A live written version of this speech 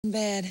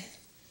Bad.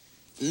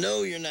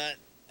 No, you're not.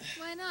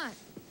 Why not?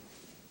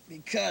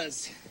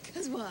 Because...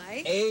 Because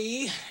why?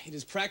 A, it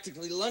is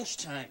practically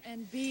lunchtime.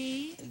 And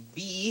B? And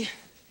B,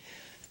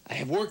 I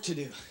have work to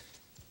do.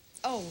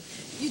 Oh,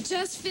 you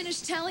just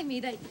finished telling me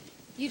that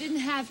you didn't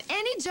have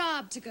any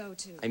job to go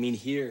to. I mean,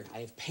 here, I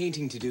have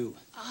painting to do.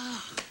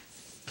 Ah.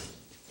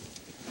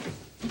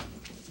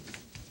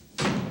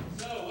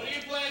 So, what are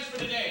your plans for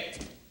today?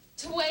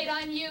 To wait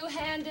on you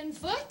hand and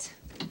foot?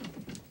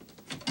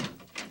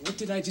 What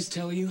did I just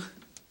tell you?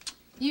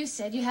 You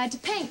said you had to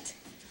paint.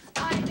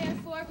 I,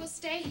 therefore, will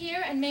stay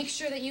here and make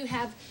sure that you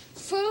have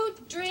food,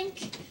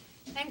 drink,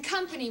 and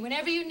company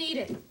whenever you need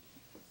it. You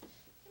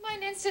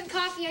mind instant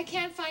coffee? I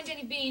can't find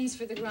any beans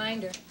for the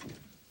grinder.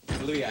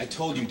 Louis, I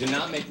told you, do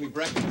not make me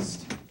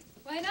breakfast.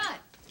 Why not?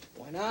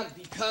 Why not?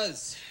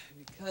 Because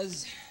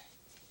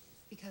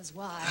Because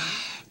why?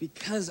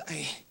 Because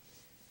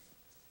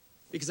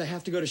I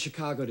have to go to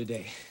Chicago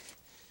today.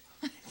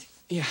 What?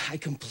 Yeah, I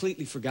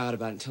completely forgot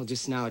about it until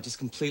just now. It just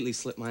completely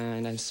slipped my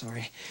mind. I'm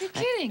sorry. You're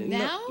kidding,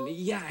 now? No,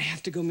 yeah, I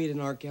have to go meet an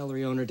art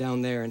gallery owner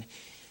down there, and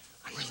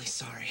I'm really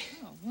sorry.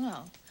 Oh,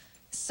 well,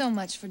 so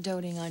much for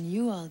doting on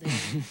you all day.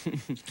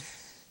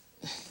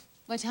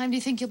 What time do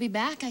you think you'll be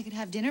back? I could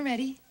have dinner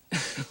ready.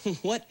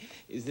 What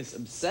is this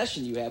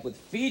obsession you have with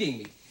feeding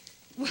me?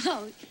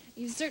 Well,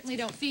 you certainly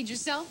don't feed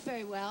yourself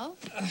very well.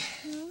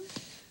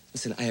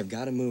 Listen, I have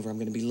got to move or I'm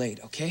going to be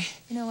late, okay?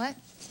 You know what?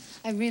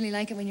 I really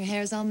like it when your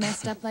hair's all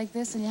messed up like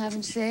this and you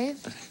haven't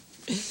shaved.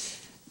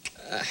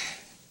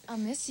 I'll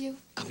miss you.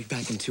 I'll be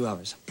back in 2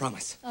 hours, I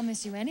promise. I'll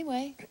miss you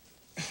anyway.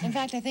 In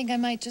fact, I think I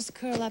might just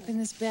curl up in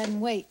this bed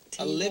and wait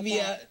till you get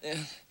Olivia, back.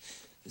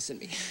 listen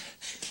to me.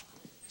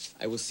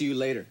 I will see you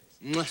later.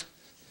 Mwah.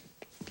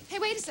 Hey,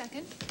 wait a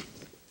second.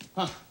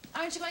 Huh?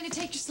 Aren't you going to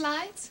take your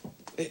slides?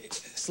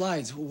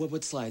 Slides?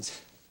 What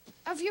slides?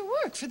 Of your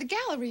work for the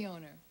gallery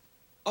owner.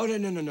 Oh,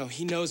 no.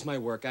 He knows my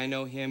work. I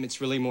know him.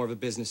 It's really more of a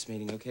business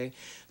meeting, okay?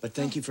 But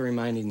thank you for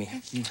reminding me.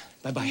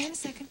 Bye-bye. Wait a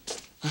second.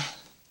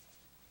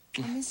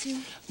 I miss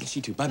you. Miss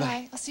you too. Bye-bye.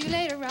 Bye. I'll see you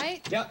later,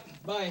 right?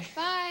 Yep. Bye.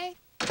 Bye.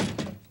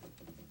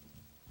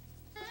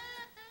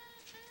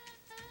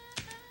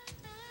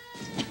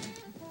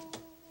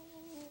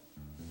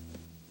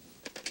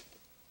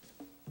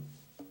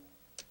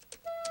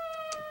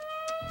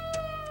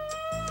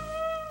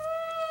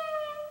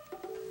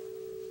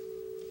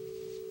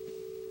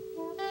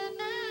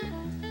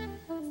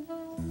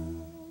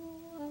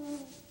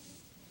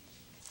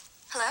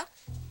 Hello?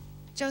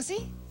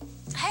 Josie?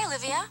 Hey,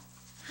 Olivia.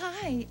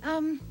 Hi.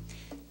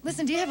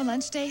 Listen, do you have a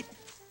lunch date?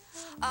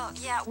 Oh,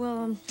 yeah.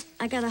 Well,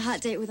 I got a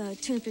hot date with a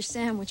tuna fish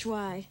sandwich.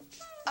 Why?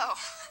 Oh.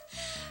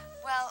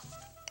 Well,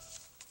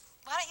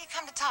 why don't you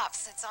come to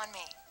Tops? It's on me.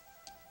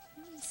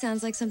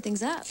 Sounds like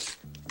something's up.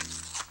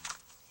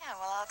 Yeah,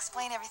 well, I'll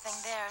explain everything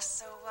there.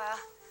 So,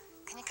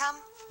 can you come?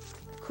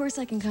 Of course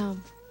I can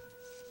come.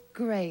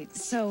 Great.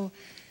 So,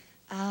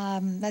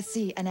 let's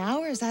see, an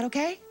hour? Is that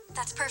okay?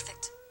 That's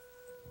perfect.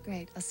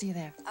 Great. I'll see you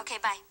there. Okay,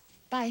 bye.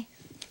 Bye.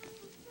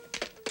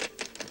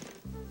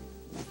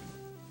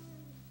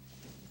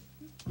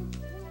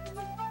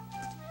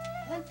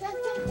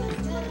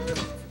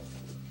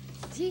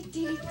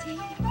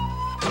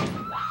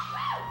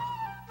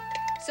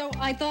 So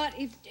I thought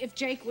if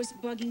Jake was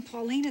bugging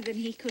Paulina, then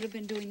he could have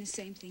been doing the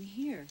same thing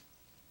here.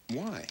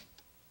 Why?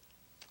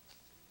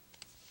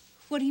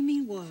 What do you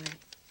mean, why?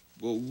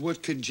 Well,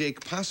 what could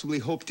Jake possibly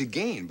hope to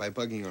gain by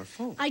bugging our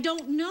phone? I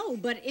don't know,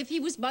 but if he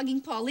was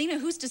bugging Paulina,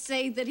 who's to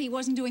say that he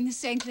wasn't doing the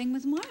same thing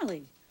with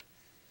Marley?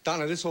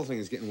 Donna, this whole thing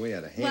is getting way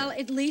out of hand. Well,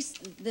 at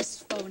least this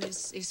phone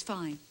is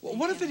fine. Well, thank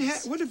what if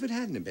heavens. it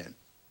hadn't have been?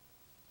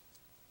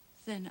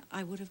 Then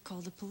I would have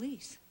called the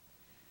police.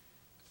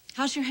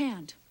 How's your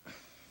hand?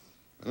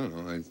 I don't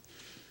know. I'm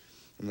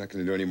not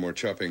going to do any more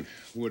chopping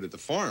wood at the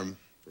farm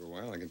for a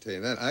while, I can tell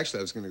you that. Actually,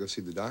 I was going to go see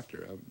the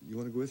doctor. You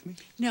want to go with me?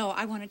 No,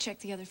 I want to check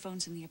the other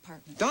phones in the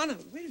apartment. Donna,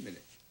 wait a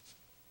minute.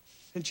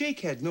 And Jake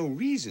had no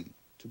reason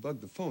to bug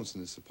the phones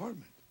in this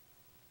apartment.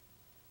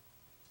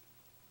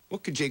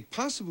 What could Jake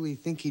possibly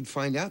think he'd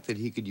find out that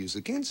he could use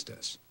against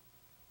us?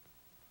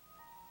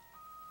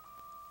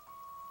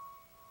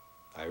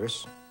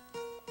 Iris?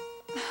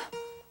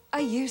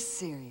 Are you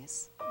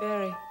serious?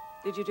 Barry,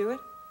 did you do it?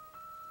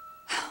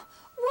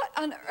 What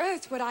on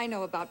earth would I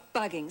know about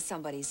bugging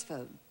somebody's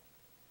phone?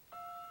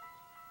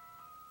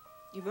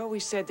 You've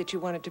always said that you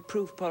wanted to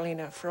prove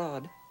Paulina a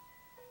fraud.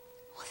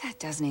 Well, that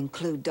doesn't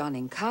include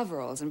donning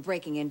coveralls and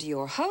breaking into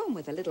your home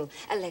with a little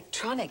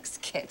electronics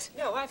kit.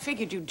 No, I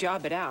figured you'd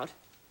job it out.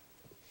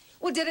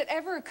 Well, did it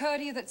ever occur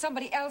to you that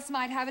somebody else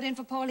might have it in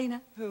for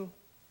Paulina? Who?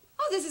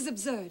 Oh, this is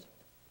absurd.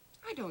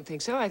 I don't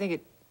think so. I think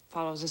it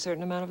follows a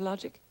certain amount of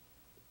logic.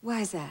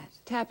 Why is that?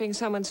 Tapping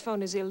someone's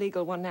phone is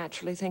illegal. One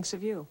naturally thinks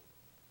of you.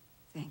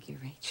 Thank you,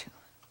 Rachel.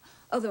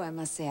 Although I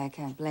must say I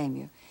can't blame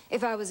you.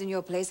 If I was in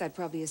your place, I'd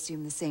probably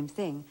assume the same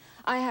thing.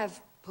 I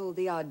have pulled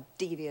the odd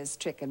devious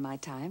trick in my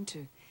time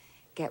to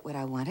get what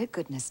I wanted,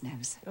 goodness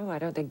knows. Oh, I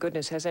don't think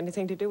goodness has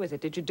anything to do with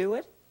it. Did you do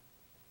it?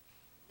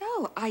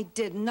 No, I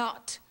did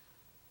not.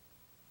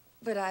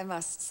 But I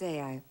must say,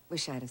 I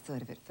wish I'd have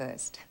thought of it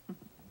first. You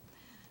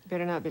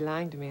better not be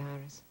lying to me,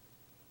 Iris.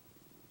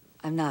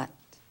 I'm not.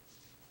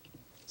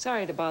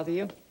 Sorry to bother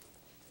you.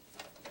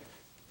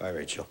 Bye,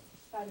 Rachel.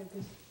 Bye,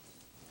 Lucas.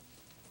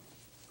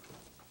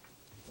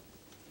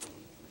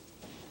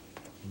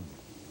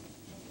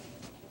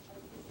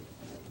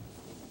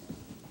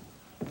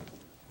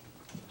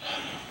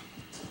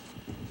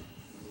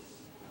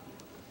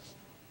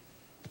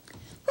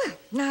 Well,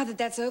 now that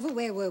that's over,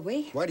 where were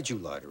we? Why did you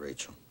lie to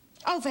Rachel?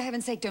 Oh, for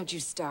heaven's sake, don't you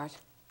start.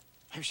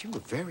 Iris, you were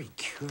very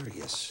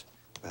curious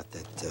about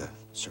that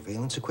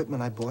surveillance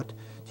equipment I bought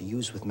to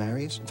use with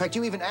Marius. In fact,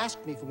 you even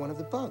asked me for one of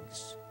the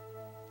bugs.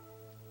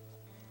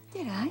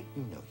 Did I?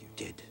 You know you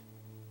did.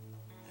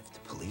 If the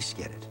police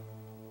get it,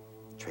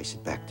 trace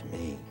it back to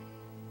me.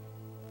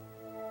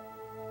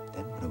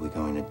 Then what are we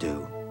going to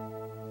do?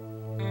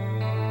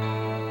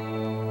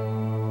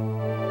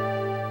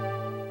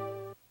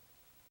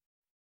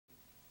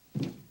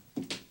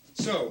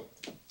 So,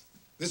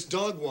 this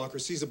dog walker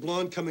sees a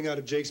blonde coming out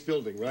of Jake's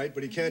building, right?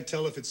 But he can't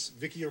tell if it's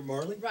Vicky or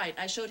Marley? Right.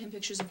 I showed him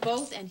pictures of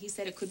both, and he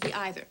said it could be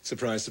either.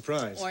 Surprise,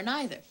 surprise. Or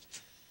neither.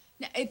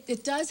 Now,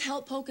 it does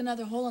help poke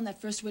another hole in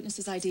that first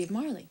witness's idea of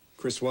Marley.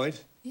 Chris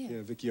White? Yeah.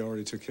 Yeah, Vicky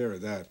already took care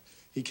of that.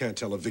 He can't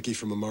tell a Vicky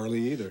from a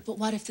Marley either. But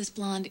what if this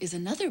blonde is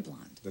another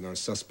blonde? Then our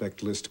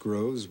suspect list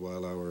grows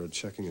while our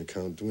checking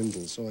account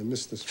dwindles. So I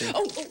missed this one.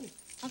 Oh,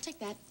 I'll take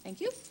that.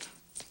 Thank you.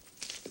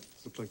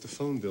 Looked like the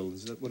phone bill.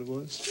 Is that what it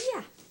was?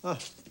 Yeah. Ah.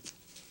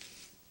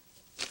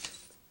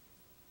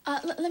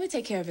 Let me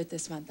take care of it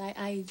this month.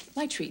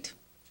 My treat.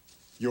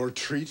 Your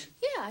treat?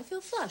 Yeah, I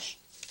feel flush.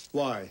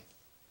 Why?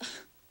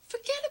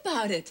 Forget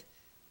about it.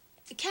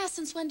 Cass,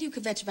 since when do you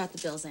kvetch about the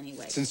bills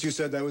anyway? Since you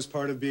said that was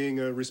part of being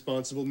a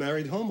responsible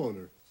married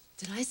homeowner.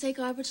 Did I say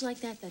garbage like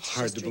that? That's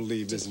Hard just to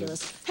believe,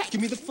 ridiculous. isn't it? Hey,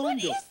 Give me the phone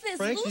bill. What is this,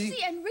 Frankie?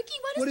 Lucy and Ricky?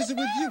 What is the it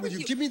with matter you? Will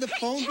you give me the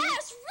phone bill?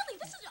 Cass, really,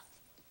 this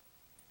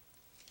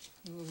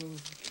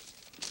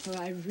is...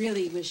 Oh, I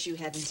really wish you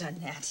hadn't done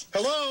that.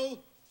 Hello?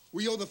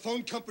 We owe the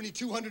phone company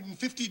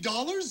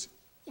 $250?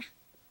 Yeah.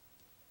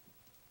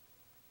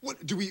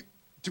 What, did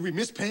we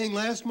miss paying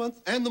last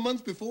month and the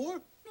month before?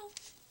 No.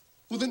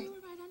 Well, No, then, you were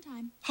right on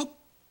time.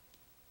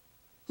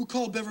 who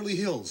called Beverly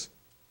Hills?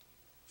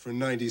 For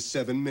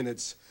 97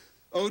 minutes.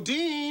 Oh,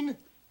 Dean!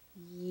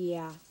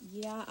 Yeah,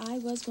 I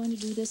was going to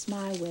do this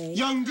my way.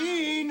 Young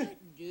Dean!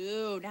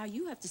 No, now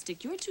you have to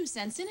stick your 2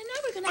 cents in, and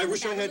now we're going to I have a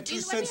wish I battle had of 2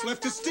 Dean. Let me cents have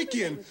left a to battle of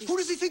stick in. Dean. Who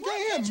does he think Why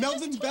I can't am, you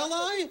Melvin just talk?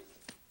 Belli?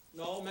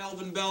 No,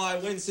 Melvin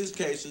Belli wins his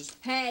cases.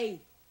 Hey.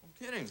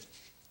 I'm kidding.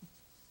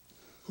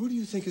 Who do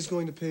you think is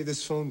going to pay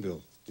this phone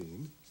bill,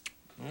 Dean?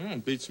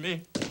 Beats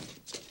me.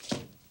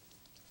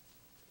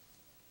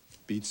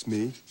 Beats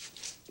me.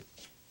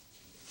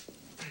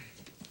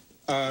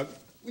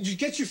 Would you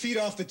get your feet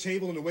off the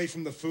table and away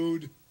from the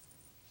food?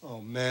 Oh,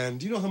 man,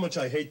 do you know how much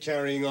I hate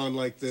carrying on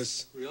like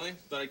this? Really?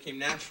 Thought it came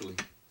naturally.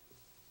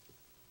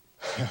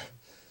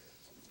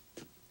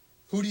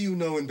 Who do you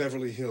know in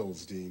Beverly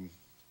Hills, Dean?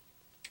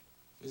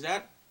 Is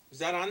that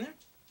on there?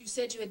 You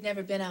said you had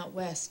never been out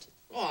west.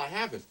 Oh, I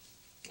haven't.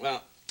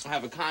 Well, I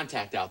have a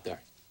contact out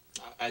there,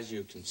 as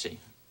you can see.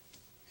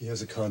 He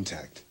has a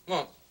contact.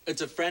 Well,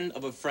 it's a friend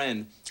of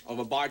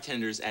a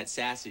bartender's at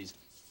Sassy's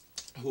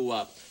who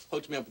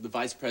hooked me up with the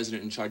vice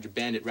president in charge of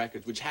Bandit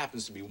Records, which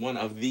happens to be one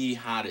of the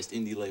hottest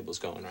indie labels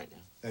going right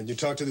now. And you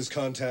talked to this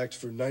contact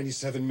for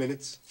 97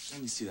 minutes?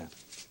 Let me see that.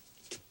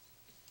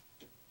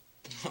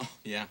 Oh,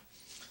 yeah.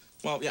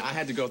 Well, yeah, I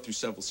had to go through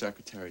several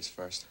secretaries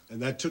first. And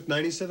that took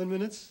 97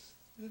 minutes?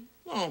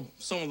 Well,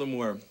 some of them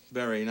were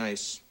very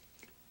nice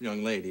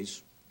young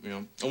ladies, you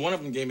know. And one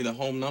of them gave me the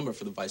home number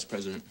for the vice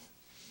president.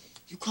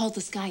 You called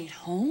this guy at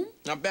home?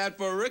 Not bad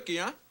for a Ricky,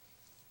 huh?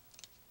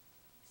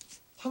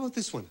 How about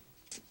this one?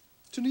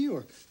 To New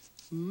York.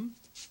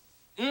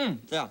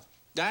 Yeah.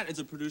 That is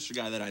a producer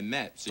guy that I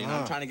met. So, you know,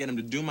 I'm trying to get him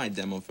to do my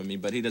demo for me,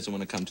 but he doesn't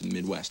want to come to the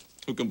Midwest.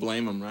 Who can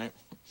blame him, right?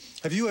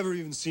 Have you ever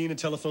even seen a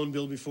telephone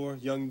bill before,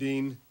 young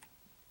Dean?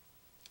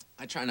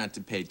 I try not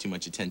to pay too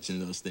much attention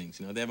to those things.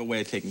 You know, they have a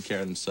way of taking care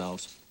of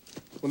themselves.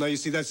 Well, now, you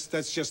see, that's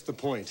just the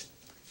point.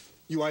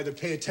 You either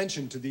pay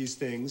attention to these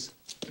things,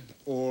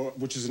 or,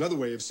 which is another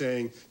way of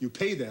saying you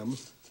pay them,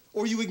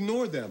 or you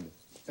ignore them.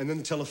 And then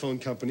the telephone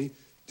company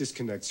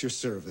disconnects your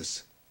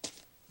service.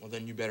 Well,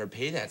 then you better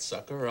pay that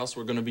sucker, or else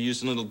we're going to be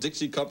using little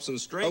Dixie cups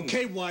and strings.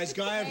 Okay, wise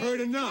guy, I've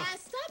heard enough.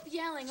 Stop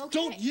yelling, okay?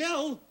 Don't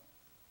yell!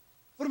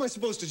 What am I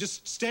supposed to,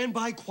 just stand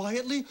by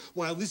quietly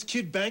while this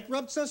kid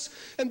bankrupts us?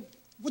 And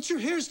what's your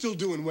hair still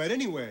doing wet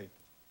anyway?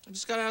 I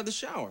just got out of the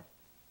shower.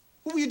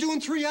 What were you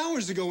doing 3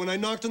 hours ago when I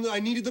knocked on I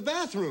needed the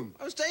bathroom?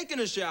 I was taking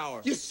a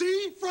shower. You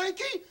see,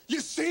 Frankie? You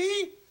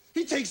see?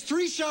 He takes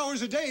 3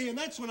 showers a day, and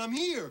that's when I'm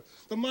here.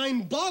 The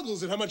mind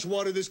boggles at how much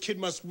water this kid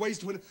must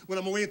waste when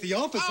I'm away at the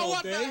office all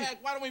what day. the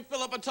heck? Why don't we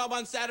fill up a tub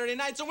on Saturday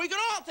nights and we can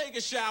all take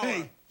a shower?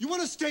 Hey, you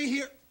want to stay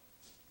here?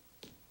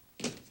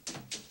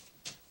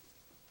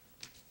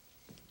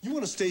 You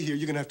want to stay here,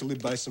 you're going to have to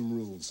live by some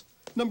rules.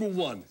 Number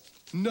 1,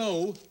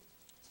 no,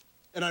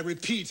 and I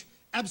repeat,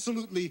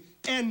 absolutely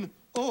N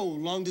owe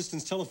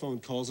long-distance telephone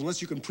calls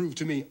unless you can prove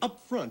to me up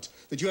front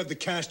that you have the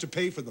cash to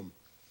pay for them.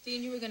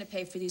 Dean, you were going to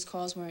pay for these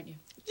calls, weren't you?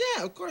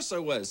 Yeah, of course I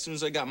was. As soon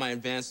as I got my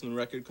advance from the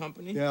record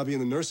company. Yeah, I'll be in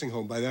the nursing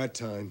home by that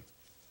time.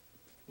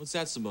 What's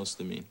that supposed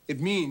to mean?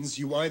 It means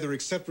you either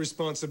accept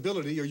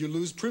responsibility or you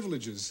lose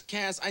privileges.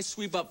 Cass, I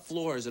sweep up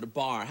floors at a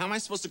bar. How am I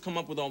supposed to come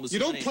up with all this You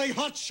money? don't play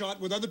hotshot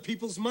with other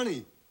people's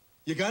money.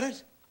 You got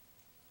it?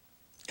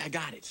 I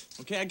got it.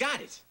 Okay, I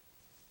got it.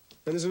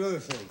 And there's another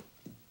thing.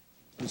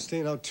 You're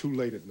staying out too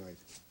late at night.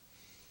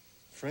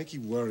 Frankie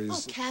worries.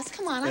 Oh, Cass,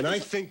 come on. And I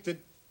think that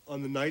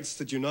on the nights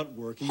that you're not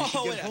working, you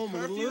should get home a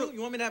little early.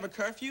 You want me to have a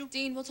curfew?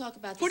 Dean, we'll talk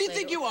about this Who do you later.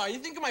 think you are? You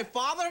think of my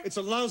father? It's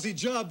a lousy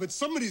job, but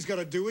somebody's got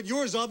to do it.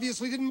 Yours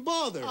obviously didn't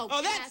bother.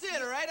 Oh, that's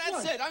it, all right?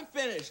 That's it. I'm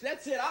finished.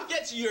 That's it. I'll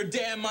get you your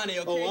damn money,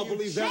 okay? Oh, I'll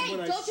believe that when I see it.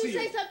 Hey, don't you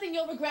say something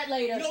you'll regret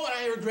later. You know what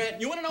I regret?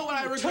 You want to know what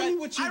I regret? Tell me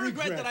what you I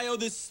regret regret. that I owe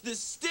this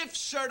stiff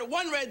shirt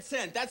 1 red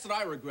cent. That's what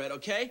I regret,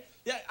 okay?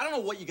 Yeah, I don't know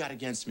what you got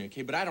against me,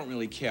 okay? But I don't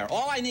really care.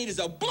 All I need is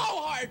a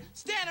blowhard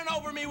standing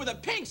over me with a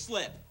pink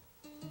slip.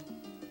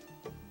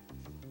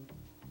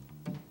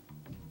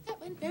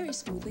 That went very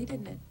smoothly,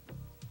 didn't it?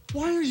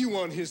 Why are you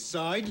on his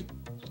side?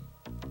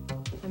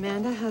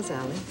 Amanda, how's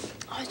Allie?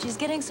 Oh, she's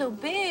getting so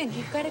big.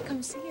 You've got to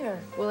come see her.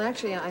 Well,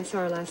 actually, I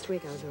saw her last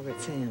week. I was over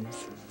at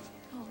Sam's.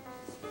 Oh.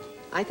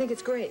 I think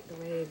it's great the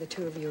way the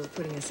two of you are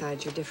putting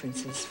aside your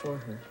differences for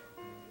her.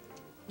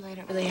 Well, I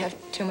don't really have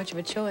too much of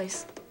a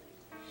choice.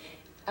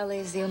 Ellie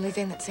is the only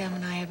thing that Sam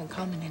and I have in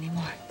common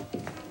anymore.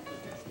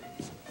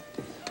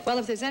 Well,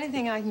 if there's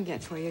anything I can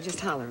get for you, just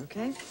holler,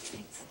 okay?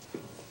 Thanks.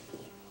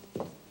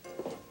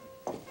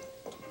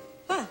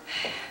 Well,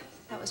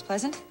 that was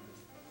pleasant.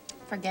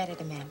 Forget it,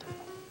 Amanda.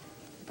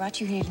 I brought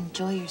you here to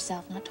enjoy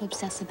yourself, not to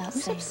obsess about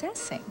Who's Sam.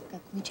 obsessing?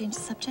 Can we change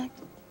the subject?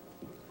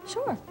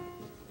 Sure.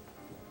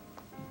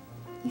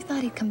 You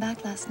thought he'd come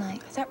back last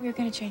night. I thought we were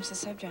going to change the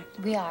subject.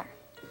 We are.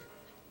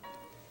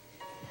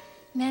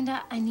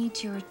 Amanda, I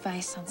need your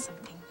advice on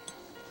something.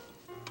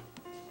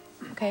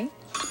 Okay.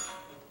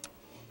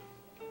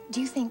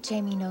 Do you think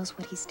Jamie knows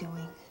what he's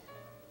doing?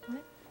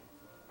 What?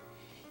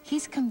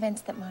 He's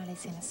convinced that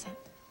Marley's innocent.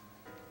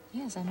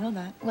 Yes, I know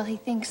that. Well, he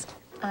thinks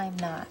I'm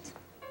not.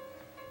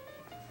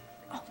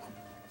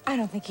 I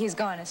don't think he's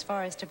gone as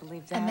far as to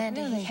believe that.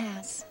 Amanda, really. he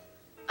has.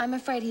 I'm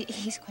afraid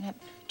he's going to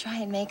try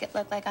and make it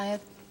look like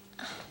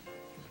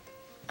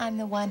I'm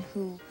the one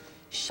who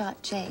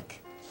shot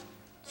Jake.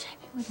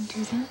 Jamie wouldn't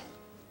do that.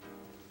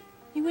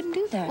 He wouldn't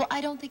do that. Well, I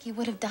don't think he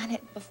would have done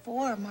it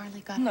before Marley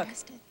got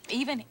arrested.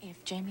 Even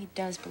if Jamie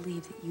does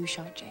believe that you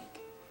shot Jake,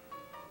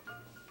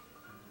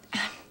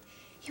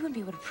 he wouldn't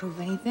be able to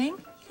prove anything.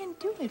 He didn't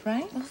do it,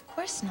 right? Well, of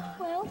course not.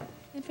 Well,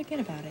 then forget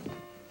about it.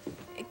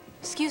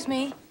 Excuse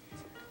me.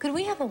 Could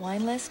we have a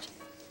wine list?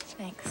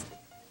 Thanks.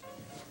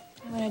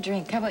 I want a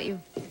drink. How about you?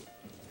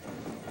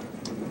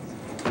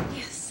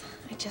 Yes,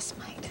 I just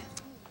might.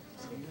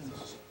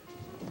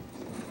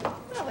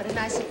 Well, what a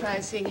nice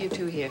surprise seeing you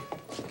two here.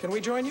 Can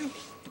we join you?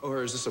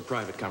 Or is this a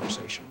private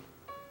conversation?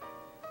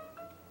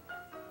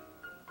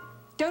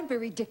 Don't be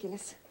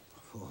ridiculous.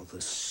 All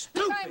this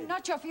Look, I'm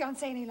not your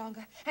fiancé any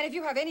longer. And if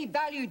you have any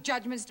value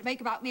judgments to make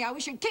about me, I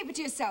wish you'd keep it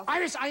to yourself.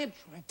 Iris, I am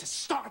trying to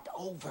start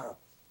over.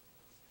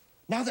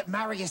 Now that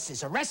Marius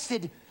is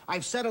arrested,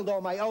 I've settled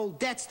all my old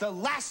debts. The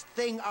last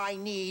thing I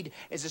need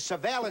is a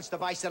surveillance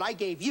device that I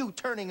gave you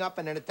turning up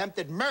in an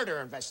attempted murder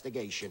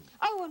investigation.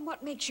 Oh, and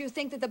what makes you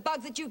think that the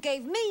bug that you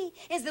gave me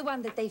is the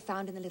one that they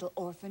found in the little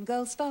orphan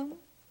girl's phone?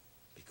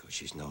 Because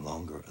she's no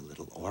longer a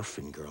little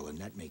orphan girl, and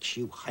that makes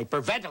you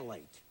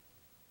hyperventilate.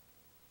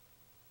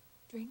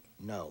 Drink?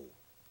 No.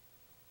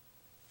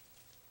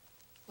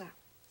 Well,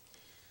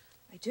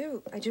 I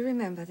do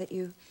remember that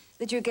you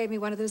gave me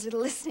one of those little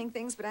listening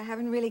things, but I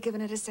haven't really given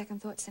it a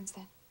second thought since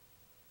then.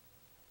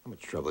 How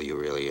much trouble are you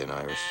really in,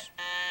 Iris?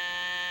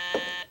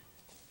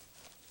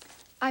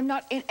 I'm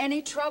not in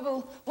any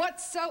trouble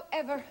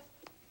whatsoever.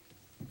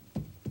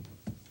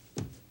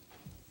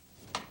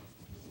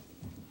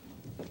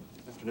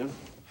 Afternoon.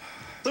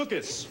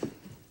 Lucas!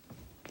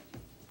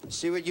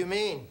 See what you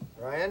mean,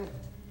 Ryan?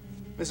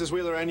 Mrs.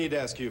 Wheeler, I need to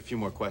ask you a few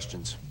more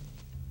questions.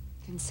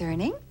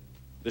 Concerning?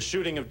 The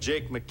shooting of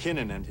Jake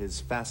McKinnon and his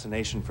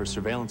fascination for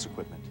surveillance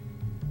equipment.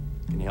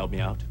 Can you help me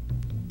out?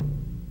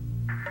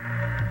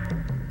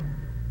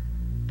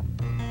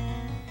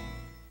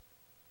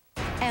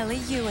 Ellie,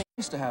 you...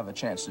 Nice to have a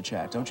chance to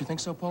chat, don't you think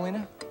so,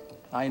 Paulina?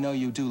 I know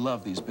you do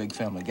love these big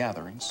family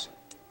gatherings.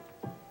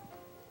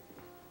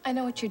 I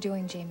know what you're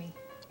doing, Jamie.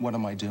 What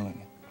am I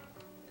doing?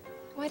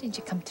 Why didn't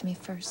you come to me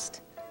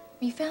first?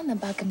 When you found the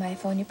bug in my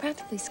phone, you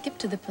practically skipped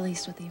to the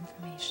police with the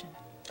information.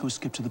 Who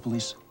skipped to the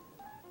police?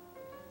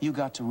 You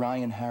got to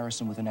Ryan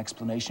Harrison with an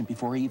explanation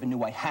before he even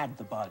knew I had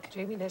the bug.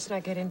 Jamie, let's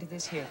not get into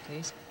this here,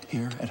 please.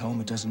 Here, at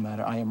home, it doesn't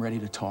matter. I am ready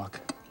to talk.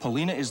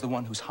 Paulina is the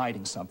one who's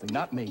hiding something,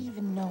 not me. You don't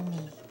even know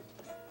me.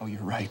 Oh,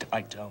 you're right.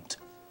 I don't.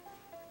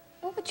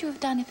 What would you have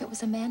done if it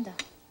was Amanda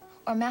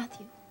or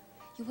Matthew?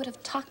 You would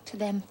have talked to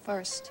them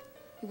first.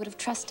 You would have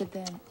trusted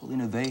them.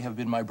 Paulina, they have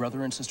been my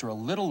brother and sister a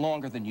little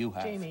longer than you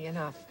have. Jamie,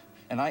 enough.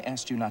 And I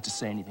asked you not to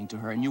say anything to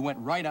her, and you went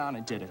right on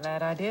and did it.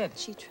 Glad I did.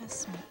 She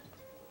trusts me.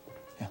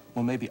 Yeah,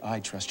 well, maybe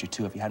I'd trust you,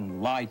 too, if you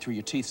hadn't lied through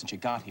your teeth since you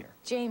got here.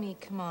 Jamie,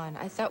 come on.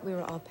 I thought we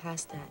were all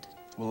past that.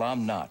 Well,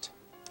 I'm not.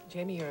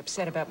 Jamie, you're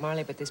upset about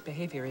Marley, but this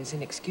behavior is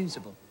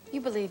inexcusable. You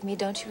believe me,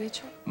 don't you,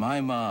 Rachel? My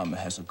mom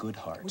has a good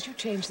heart. Would you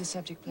change the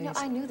subject, please? You know,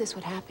 I knew this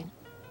would happen.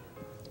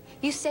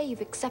 You say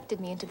you've accepted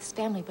me into this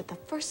family, but the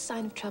first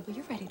sign of trouble,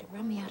 you're ready to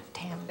run me out of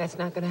town. That's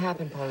not going to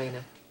happen,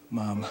 Paulina.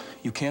 Mom,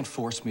 you can't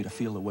force me to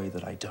feel the way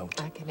that I don't.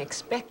 I can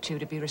expect you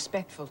to be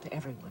respectful to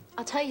everyone.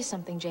 I'll tell you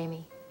something,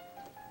 Jamie.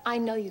 I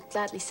know you'd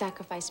gladly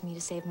sacrifice me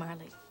to save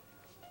Marley.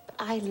 But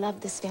I love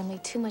this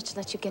family too much to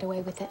let you get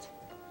away with it.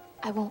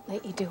 I won't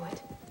let you do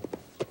it.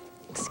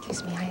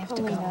 Excuse me, I have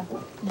to go.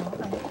 No,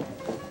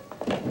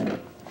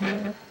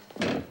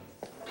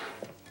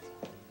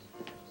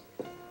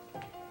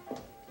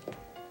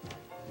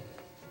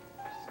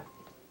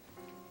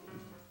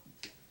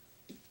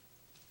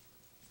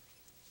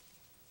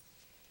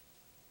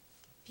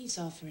 Peace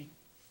offering.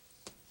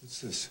 What's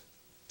this?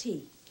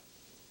 Tea.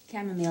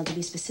 Chamomile, to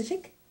be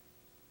specific.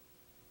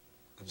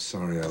 I'm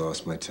sorry I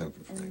lost my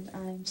temper, Frank. And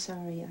I'm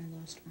sorry I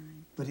lost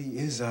mine. But he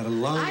is out of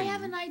line. I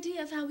have an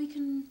idea of how we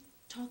can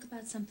talk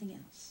about something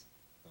else.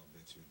 I'll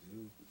bet you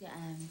do. Yeah,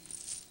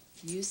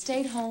 you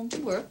stayed home to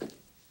work,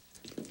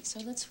 so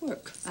let's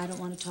work. I don't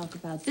want to talk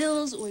about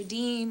bills or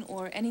Dean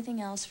or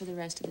anything else for the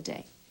rest of the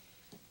day.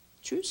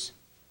 Truce?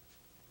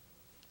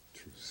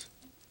 Truce.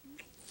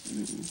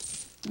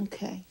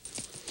 Okay.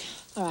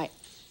 All right.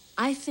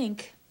 I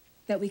think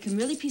that we can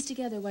really piece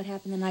together what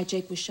happened the night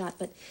Jake was shot,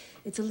 but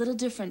it's a little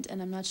different,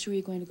 and I'm not sure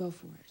you're going to go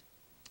for it.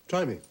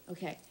 Try me.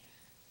 Okay.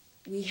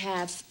 We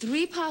have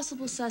 3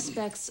 possible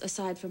suspects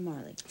aside from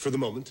Marley. For the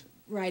moment.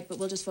 Right, but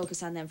we'll just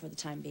focus on them for the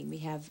time being. We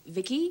have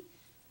Vicky,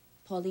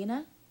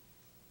 Paulina,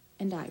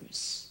 and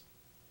Iris.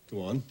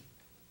 Go on.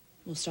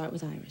 We'll start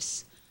with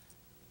Iris.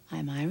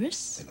 I'm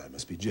Iris. And I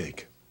must be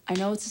Jake. I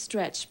know it's a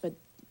stretch, but...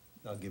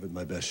 I'll give it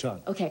my best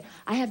shot. Okay,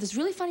 I have this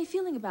really funny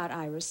feeling about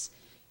Iris.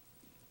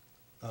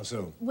 How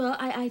so? Well,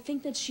 I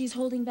think that she's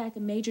holding back a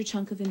major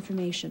chunk of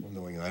information. Well,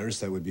 knowing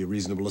Iris, that would be a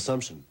reasonable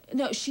assumption.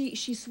 No, she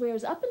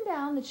swears up and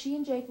down that she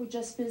and Jake were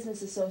just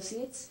business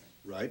associates.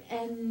 Right.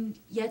 And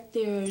yet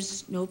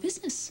there's no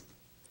business.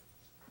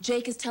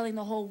 Jake is telling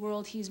the whole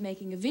world he's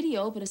making a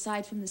video, but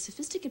aside from the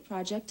Sophisticate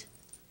project,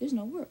 there's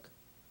no work.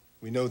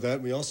 We know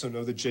that. We also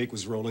know that Jake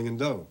was rolling in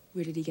dough.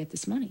 Where did he get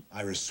this money?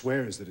 Iris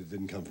swears that it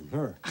didn't come from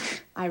her.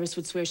 Iris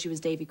would swear she was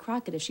Davy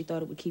Crockett if she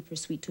thought it would keep her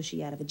sweet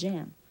tushy out of a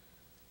jam.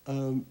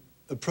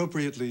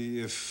 Appropriately,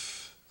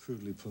 if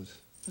crudely put.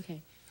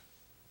 Okay,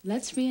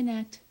 let's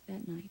reenact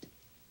that night.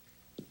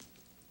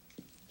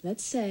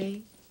 Let's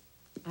say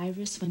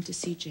Iris went to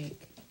see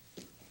Jake.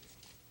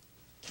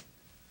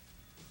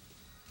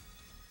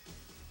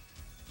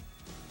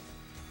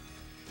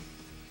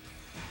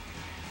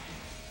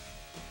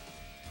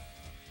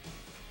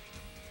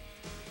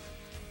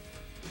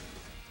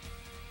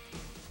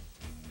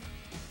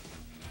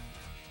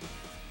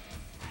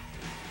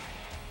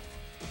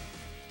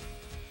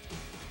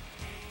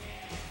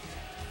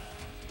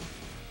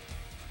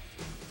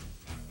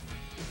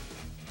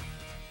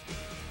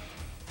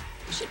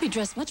 She'd be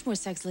dressed much more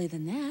sexily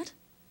than that.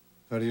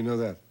 How do you know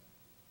that?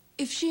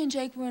 If she and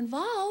Jake were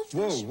involved...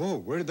 Whoa,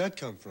 where did that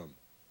come from?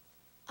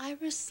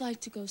 Iris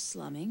liked to go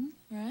slumming,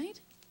 right?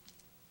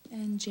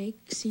 And Jake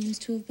seems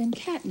to have been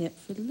catnip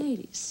for the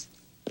ladies.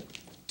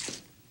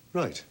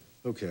 Right,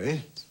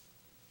 okay.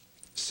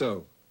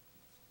 So,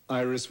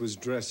 Iris was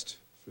dressed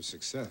for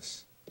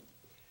success.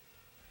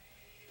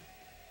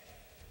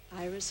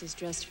 Iris is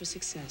dressed for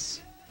success.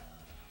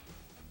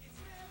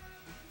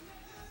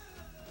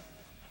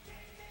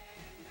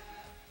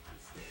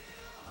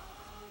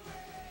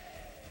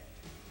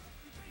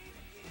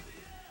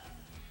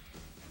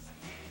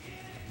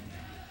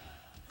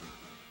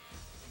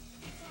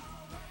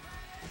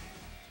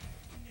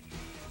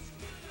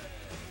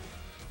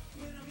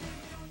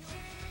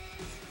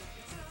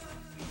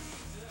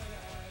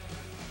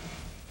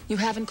 You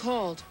haven't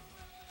called.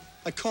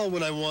 I call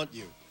when I want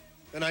you,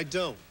 and I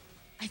don't.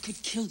 I could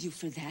kill you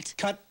for that.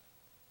 Cut.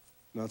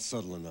 Not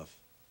subtle enough.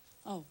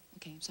 Oh,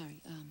 okay, I'm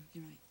sorry.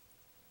 You're right.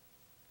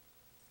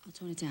 I'll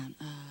tone it down.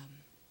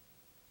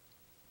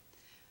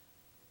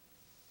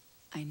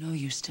 I know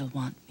you still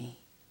want me.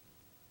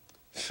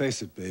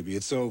 Face it, baby,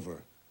 it's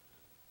over.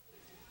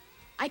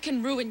 I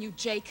can ruin you,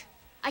 Jake.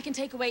 I can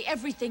take away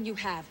everything you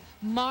have.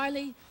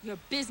 Marley, your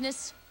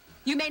business.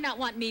 You may not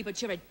want me,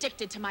 but you're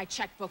addicted to my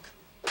checkbook.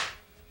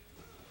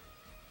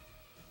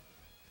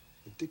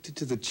 Addicted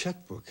to the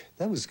checkbook.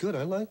 That was good.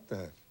 I like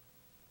that.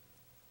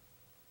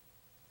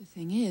 The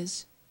thing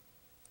is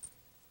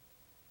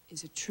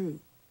it true?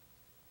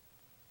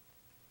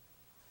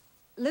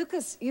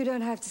 Lucas, you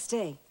don't have to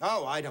stay.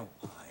 Oh, I don't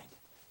mind.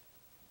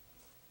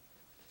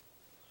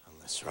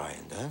 Unless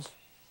Ryan does.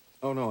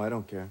 Oh, no, I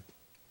don't care.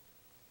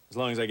 As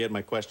long as I get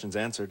my questions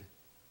answered.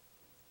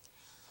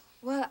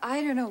 Well,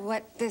 I don't know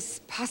what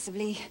this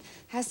possibly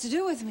has to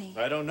do with me.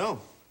 I don't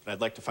know, but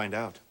I'd like to find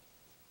out.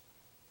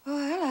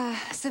 Well,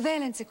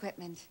 surveillance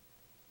equipment.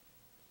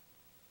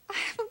 I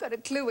haven't got a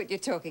clue what you're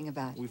talking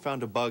about. We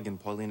found a bug in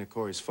Paulina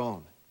Corey's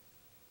phone.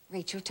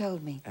 Rachel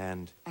told me.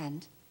 And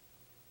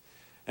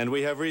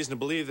we have reason to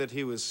believe that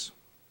he was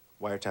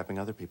wiretapping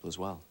other people as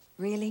well.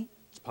 Really?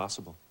 It's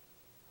possible.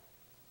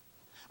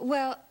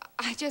 Well,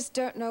 I just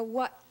don't know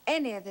what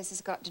any of this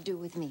has got to do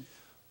with me.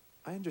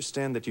 I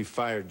understand that you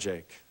fired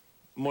Jake.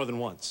 More than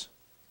once.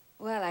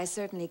 Well, I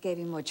certainly gave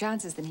him more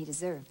chances than he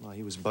deserved. Well,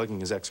 he was bugging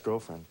his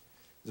ex-girlfriend.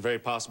 It's very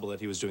possible that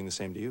he was doing the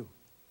same to you.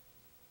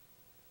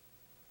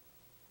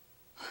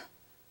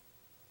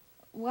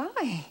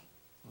 Why?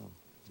 Well,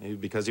 maybe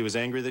because he was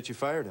angry that you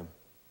fired him.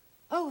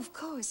 Oh, of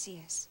course,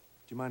 yes.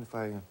 Do you mind if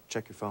I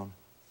check your phone?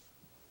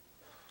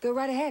 Go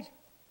right ahead.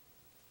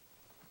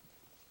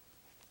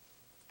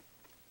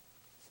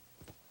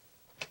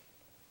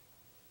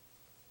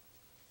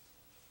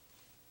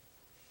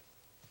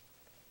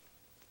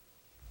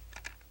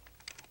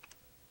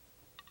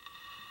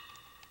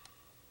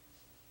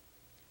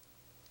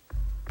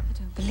 I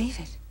don't believe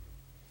it.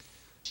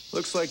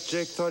 Looks like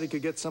Jake thought he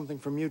could get something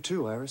from you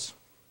too, Iris.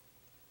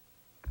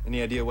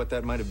 Any idea what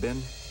that might have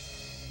been?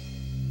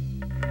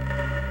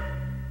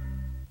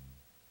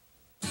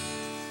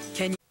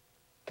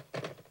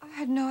 I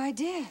had no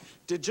idea.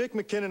 Did Jake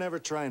McKinnon ever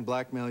try and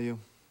blackmail you?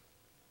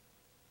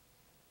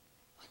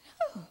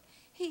 No,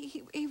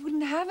 he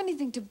wouldn't have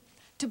anything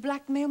to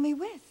blackmail me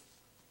with.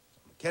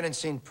 McKinnon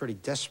seemed pretty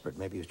desperate.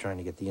 Maybe he was trying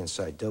to get the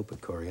inside dope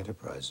at Corey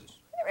Enterprises.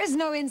 There is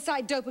no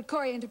inside dope at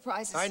Corey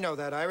Enterprises. I know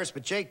that, Iris,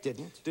 but Jake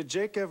didn't. Did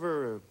Jake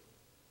ever...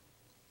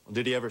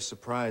 did he ever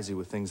surprise you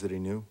with things that he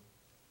knew?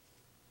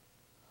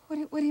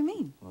 What do you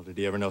mean? Well, did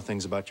he ever know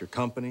things about your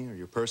company or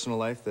your personal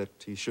life that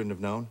he shouldn't have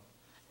known?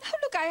 No,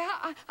 look,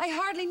 I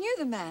hardly knew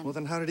the man. Well,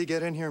 then how did he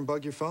get in here and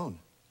bug your phone?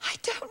 I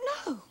don't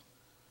know.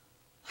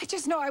 I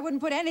just know I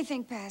wouldn't put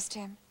anything past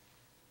him.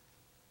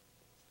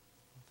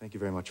 Thank you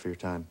very much for your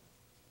time.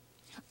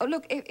 Oh,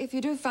 look, if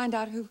you do find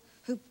out who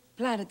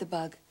planted the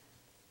bug,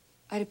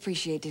 I'd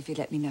appreciate it if you'd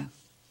let me know.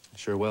 I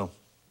sure will.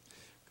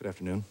 Good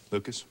afternoon.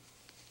 Lucas?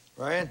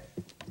 Ryan?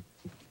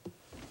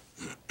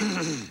 What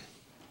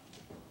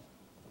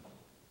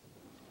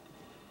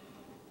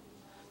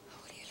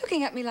are you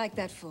looking at me like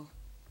that for?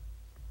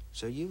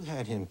 So you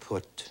had him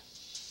put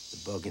the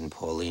bug in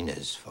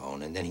Paulina's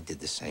phone, and then he did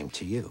the same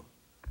to you.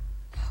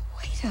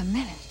 Wait a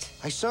minute.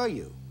 I saw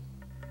you.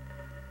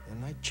 The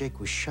night Jake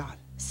was shot.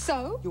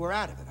 So? You were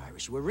out of it,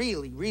 Iris. You were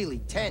really, really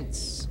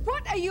tense.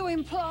 What are you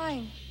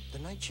implying? The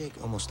night Jake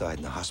almost died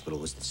in the hospital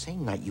was the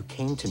same night you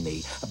came to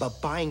me about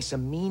buying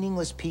some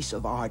meaningless piece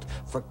of art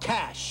for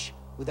cash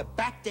with a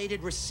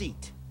backdated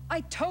receipt.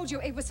 I told you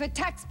it was for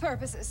tax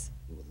purposes.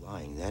 You were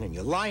lying then, and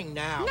you're lying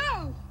now.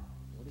 No!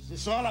 What is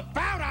this all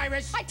about,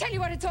 Iris? I tell you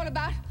what it's all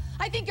about.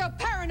 I think you're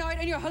paranoid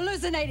and you're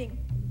hallucinating.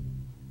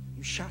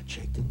 You shot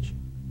Jake, didn't you?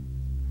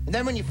 And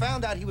then when you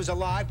found out he was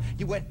alive,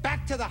 you went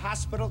back to the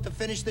hospital to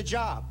finish the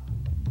job.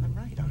 I'm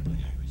right, aren't I,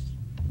 Iris?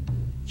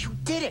 You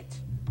did it,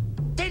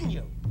 didn't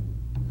you?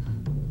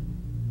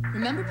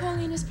 Remember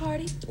Paulina's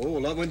party? Oh, a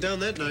lot went down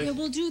that night. Yeah,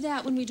 we'll do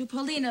that when we do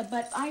Paulina.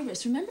 But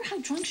Iris, remember how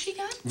drunk she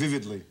got?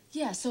 Vividly.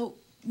 Yeah, so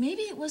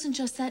maybe it wasn't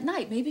just that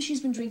night. Maybe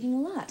she's been drinking a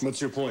lot. What's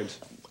your point?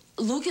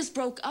 Lucas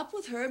broke up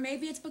with her.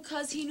 Maybe it's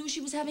because he knew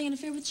she was having an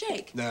affair with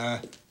Jake. Nah.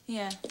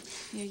 Yeah,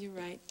 you're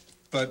right.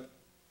 But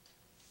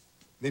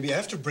maybe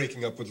after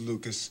breaking up with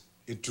Lucas,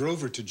 it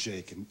drove her to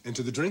Jake and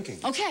to the drinking.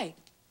 Okay.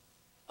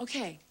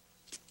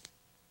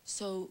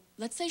 So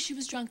let's say she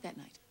was drunk that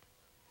night.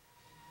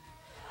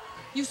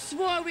 You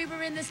swore we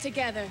were in this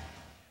together.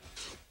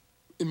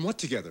 In what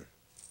together?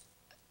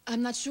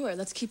 I'm not sure.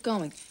 Let's keep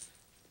going.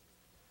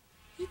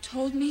 You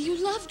told me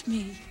you loved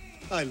me.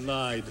 I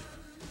lied.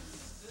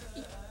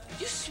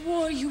 You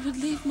swore you would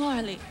leave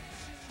Marley.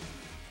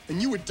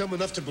 And you were dumb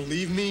enough to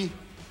believe me?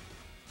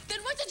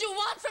 Then what did you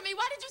want from me?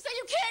 Why did you say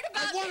you cared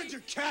about I wanted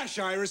your cash,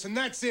 Iris, and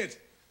that's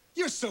it.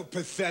 You're so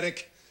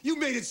pathetic. You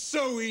made it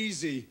so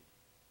easy.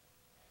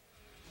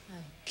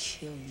 I'll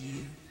kill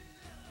you.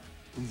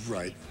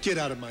 Right. Get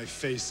out of my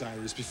face,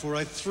 Iris, before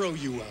I throw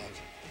you out.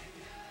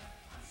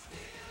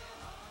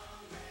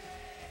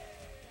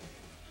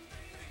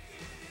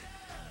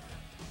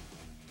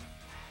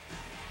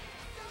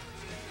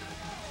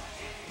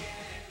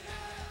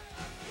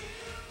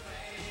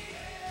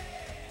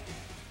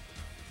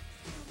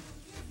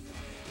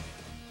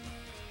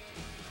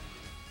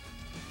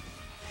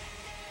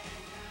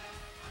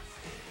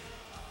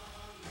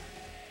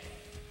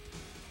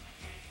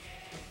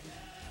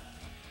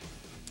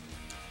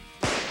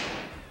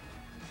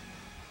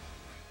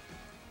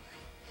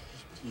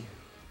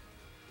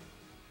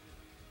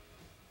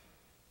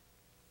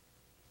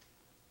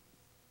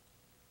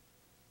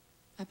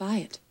 I buy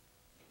it.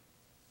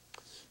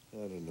 I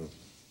don't know.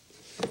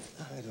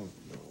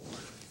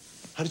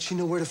 How did she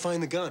know where to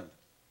find the gun?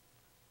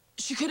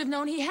 She could have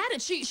known he had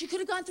it. She could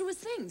have gone through his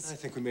things. I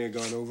think we may have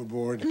gone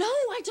overboard. No,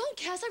 I don't,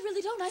 Cass. I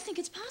really don't. I think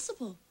it's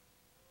possible.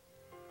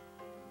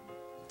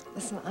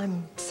 Listen,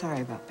 I'm sorry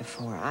about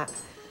before.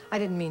 I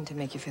didn't mean to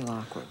make you feel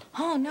awkward.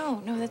 Oh,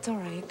 no, that's all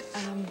right.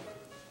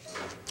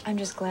 I'm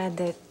just glad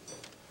that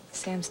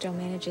Sam still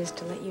manages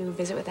to let you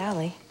visit with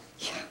Allie.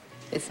 Yeah,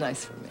 It's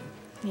nice for me.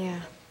 Yeah.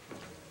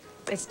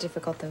 It's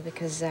difficult, though,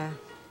 because,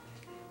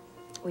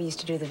 we used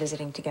to do the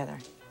visiting together.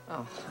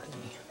 Oh,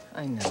 honey,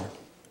 I know.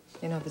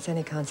 You know, if it's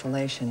any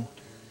consolation,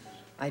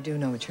 I do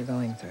know what you're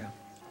going through.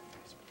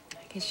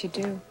 I guess you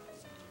do.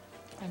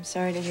 I'm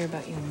sorry to hear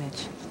about you and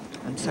Mitch.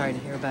 I'm sorry to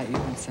hear about you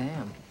and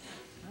Sam.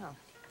 Oh.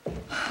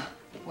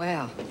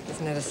 Well,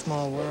 isn't it a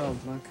small world,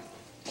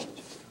 look?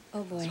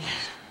 Oh, boy.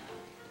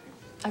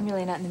 I'm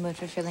really not in the mood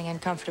for feeling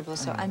uncomfortable,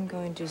 so I'm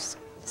going to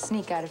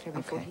sneak out of here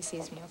before he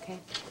sees me, okay?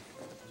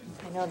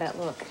 I know that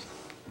look.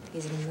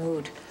 He's in the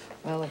mood.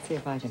 Well, let's see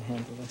if I can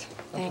handle it.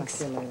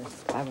 Thanks. I'll talk to you later.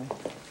 Bye-bye.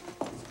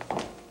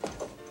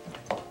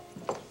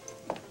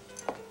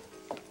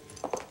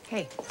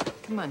 Hey,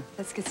 come on.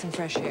 Let's get some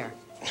fresh air.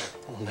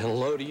 Well, then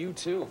hello to you,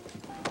 too.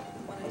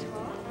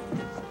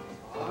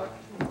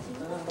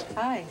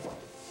 Hi.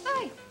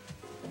 Hi.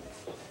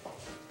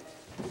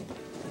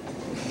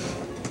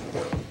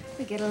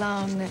 We get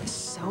along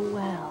so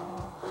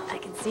well. I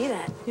can see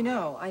that. You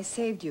know, I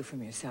saved you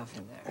from yourself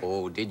in there.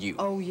 Oh, did you?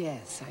 Oh,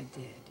 yes, I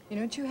did. You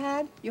know what you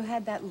had? You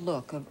had that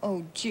look of,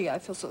 oh, gee, I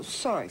feel so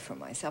sorry for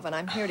myself, and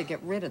I'm here to get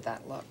rid of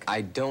that look.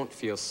 I don't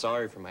feel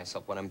sorry for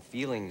myself. What I'm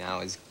feeling now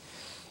is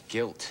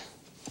guilt.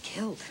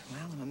 Guilt?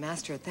 Well, I'm a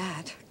master at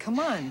that. Come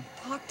on,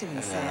 talk to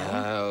me,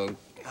 Sam.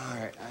 All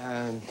right.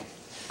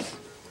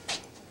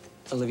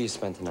 Olivia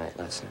spent the night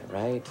last night,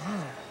 right?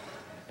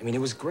 I mean, it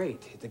was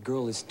great. The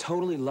girl is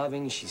totally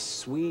loving. She's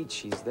sweet.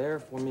 She's there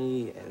for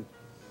me. And...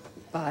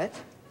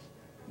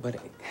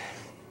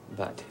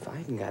 But if I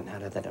hadn't gotten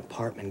out of that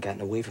apartment, gotten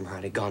away from her,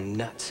 I'd have gone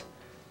nuts.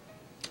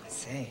 I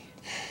say,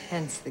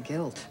 hence the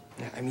guilt.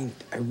 I mean,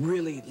 I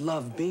really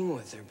love being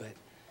with her, but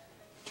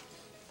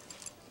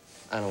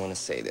I don't want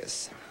to say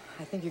this.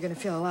 I think you're going to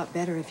feel a lot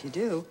better if you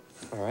do.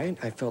 All right?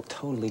 I felt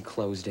totally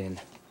closed in.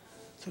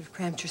 Sort of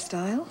cramped your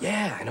style?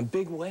 Yeah, in a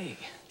big way.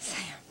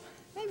 Sam,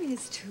 maybe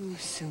it's too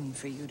soon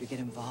for you to get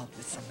involved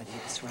with somebody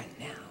else right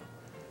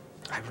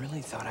now. I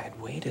really thought I had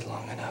waited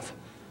long enough.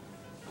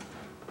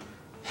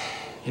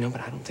 You know,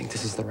 but I don't think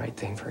this is the right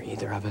thing for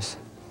either of us.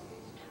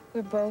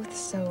 We're both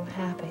so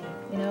happy,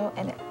 you know,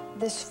 and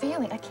this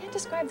feeling, I can't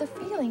describe the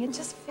feeling. It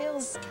just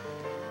feels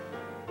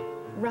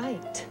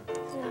right.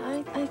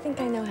 Yeah, I think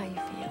I know how you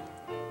feel.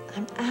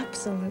 I'm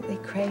absolutely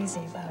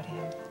crazy about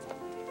him.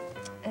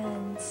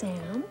 And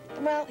Sam?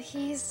 Well,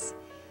 he's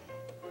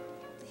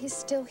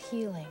still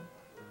healing,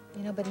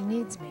 you know, but he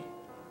needs me.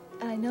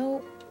 And I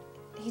know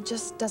he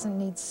just doesn't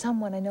need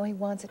someone. I know he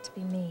wants it to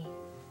be me.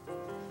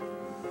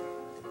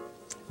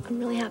 I'm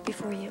really happy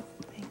for you.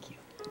 Thank you.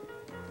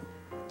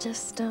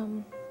 Just,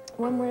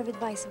 one word of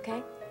advice,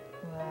 okay?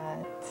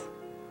 What?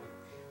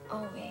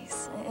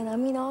 Always, and I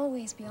mean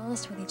always, be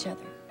honest with each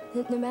other.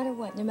 No matter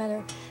what, no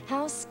matter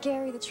how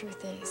scary the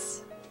truth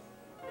is.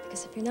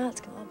 Because if you're not,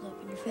 it's gonna all blow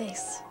up in your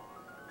face.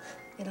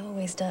 It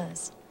always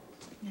does.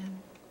 Yeah.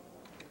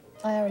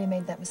 I already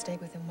made that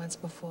mistake with him once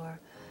before.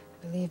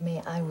 Believe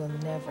me, I will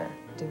never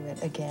do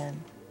it again.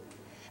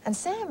 And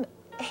Sam,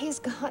 he's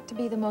got to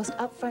be the most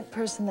upfront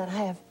person that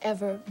I have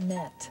ever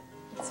met.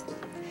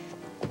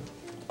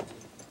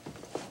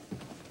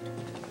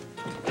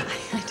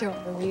 I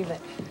don't believe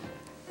it.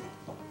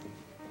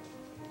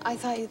 I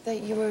thought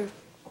that you were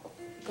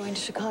going to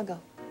Chicago.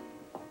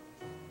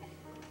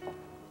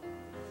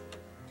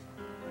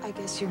 I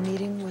guess your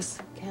meeting was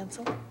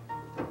canceled?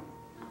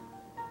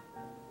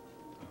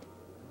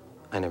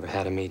 I never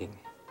had a meeting.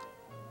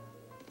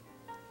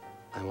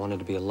 I wanted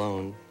to be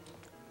alone,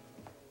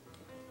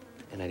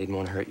 and I didn't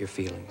want to hurt your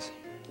feelings.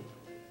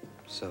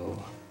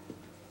 So...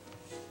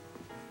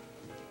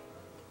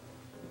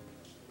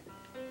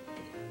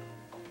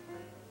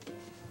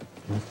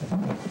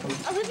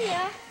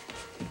 Olivia!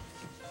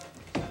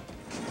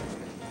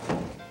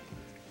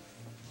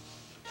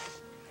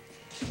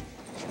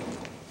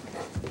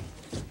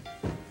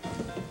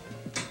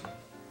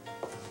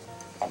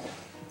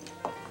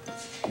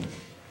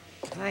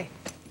 Hi.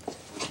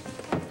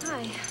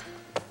 Hi.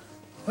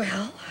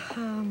 Well,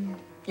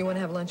 you want to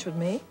have lunch with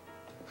me?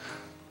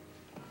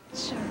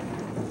 Sure.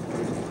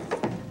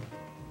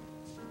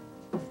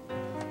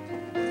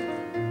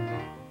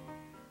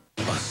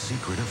 A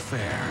secret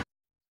affair.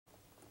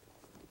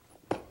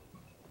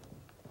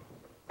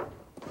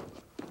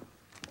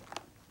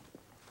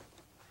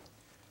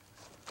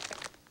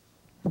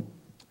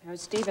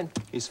 How's Stephen?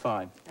 He's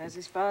fine. How's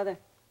his father?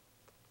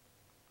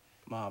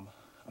 Mom,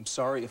 I'm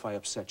sorry if I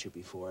upset you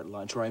before at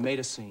lunch or I made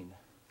a scene.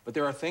 But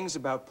there are things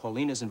about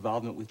Paulina's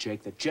involvement with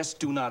Jake that just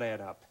do not add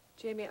up.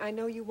 Jamie, I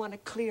know you want to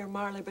clear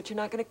Marley, but you're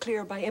not going to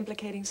clear by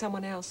implicating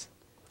someone else.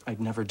 I'd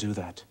never do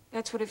that.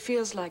 That's what it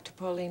feels like to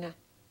Paulina.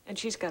 And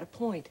she's got a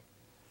point.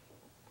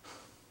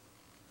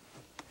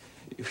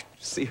 You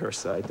see her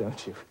side,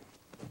 don't you?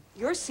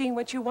 You're seeing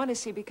what you want to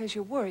see because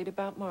you're worried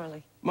about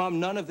Marley. Mom,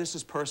 none of this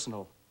is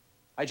personal.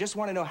 I just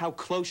want to know how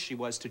close she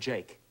was to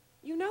Jake.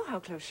 You know how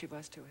close she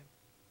was to him.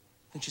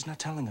 Then she's not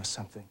telling us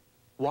something.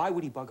 Why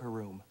would he bug her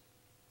room?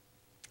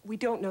 We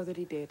don't know that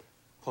he did.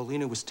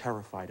 Paulina was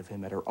terrified of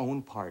him at her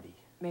own party.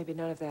 Maybe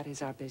none of that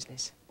is our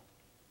business.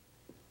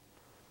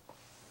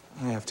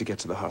 I have to get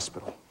to the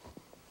hospital.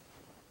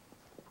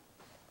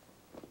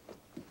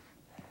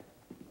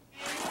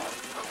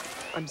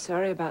 I'm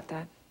sorry about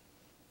that.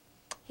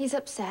 He's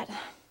upset.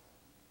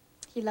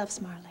 He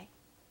loves Marley.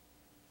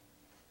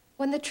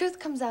 When the truth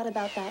comes out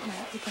about that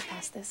night, we get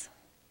past this.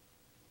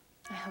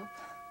 I hope.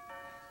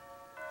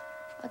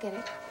 I'll get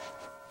it.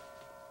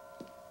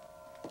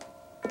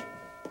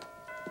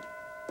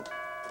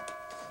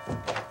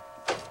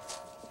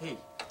 Hey.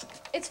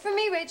 It's for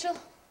me, Rachel.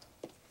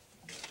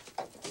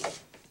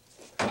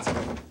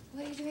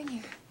 What are you doing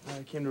here?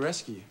 I came to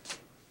rescue you.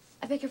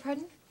 I beg your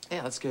pardon?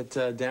 Yeah, let's get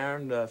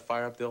Darren to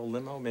fire up the old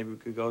limo. Maybe we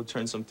could go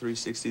turn some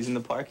 360s in the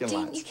parking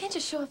Dean, lot. you can't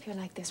just show up here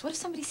like this. What if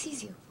somebody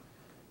sees you?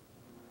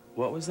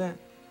 What was that?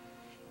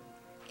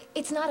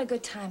 It's not a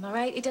good time, all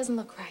right? It doesn't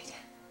look right.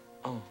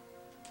 Oh.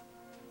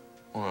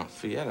 Oh,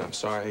 forget it. I'm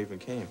sorry I even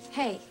came.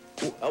 Hey.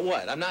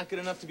 What? I'm not good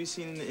enough to be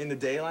seen in the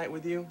daylight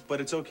with you?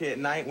 But it's okay at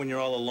night when you're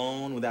all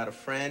alone without a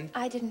friend?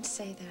 I didn't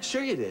say that.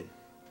 Sure you did.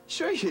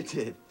 Sure you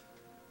did.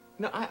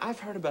 No, I've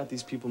heard about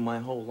these people my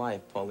whole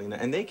life, Paulina,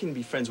 and they can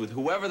be friends with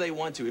whoever they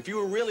want to. If you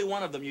were really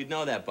one of them, you'd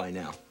know that by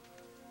now.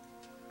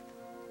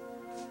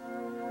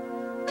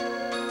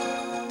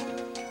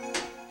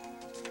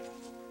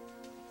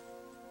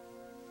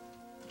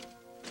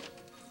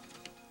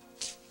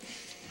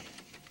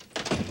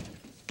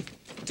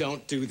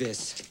 Don't do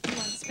this. You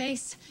want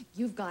space?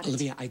 You've got it.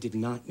 Olivia, I did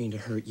not mean to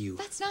hurt you.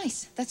 That's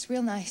nice. That's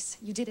real nice.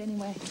 You did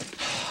anyway.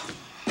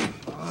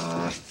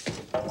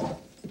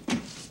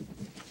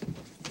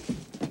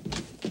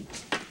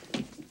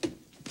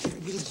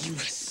 Will you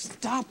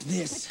stop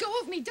this? Let go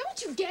of me.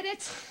 Don't you get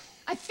it?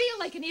 I feel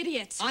like an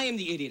idiot. I am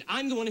the idiot.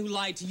 I'm the one who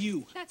lied to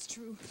you. That's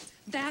true.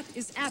 That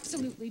is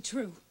absolutely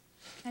true.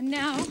 And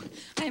now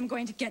I am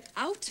going to get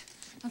out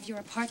of your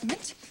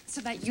apartment so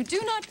that you do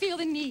not feel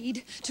the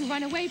need to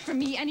run away from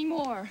me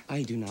anymore.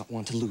 I do not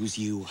want to lose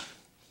you.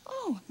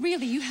 Oh,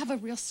 really? You have a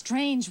real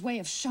strange way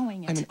of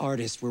showing it. I'm an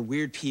artist. We're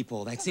weird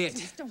people. That's it.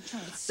 Please don't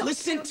try it.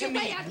 Listen to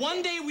me.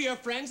 One day we are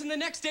friends, and the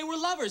next day we're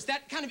lovers.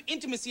 That kind of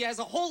intimacy has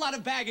a whole lot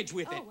of baggage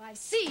with it. Oh, I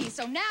see.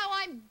 So now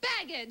I'm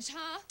baggage,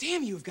 huh?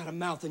 Damn, you've got a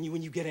mouth on you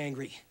when you get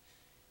angry.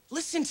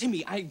 Listen to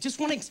me. I just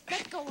want to...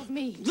 Let go of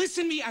me.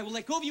 Listen to me. I will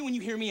let go of you when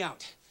you hear me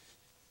out.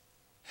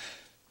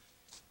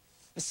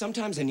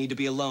 Sometimes I need to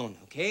be alone,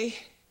 okay?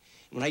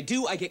 When I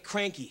do, I get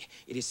cranky.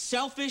 It is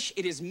selfish,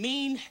 it is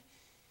mean,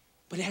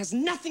 but it has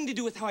nothing to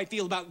do with how I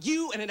feel about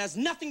you, and it has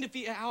nothing to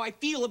do with how I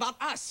feel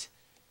about us.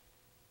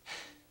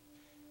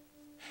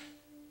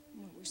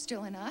 Well, we're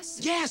still in us?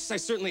 Yes, I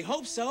certainly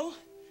hope so.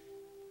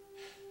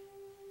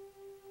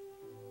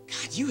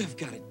 God, you have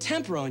got a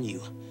temper on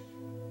you.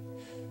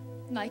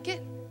 Like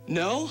it?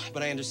 No,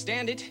 but I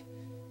understand it.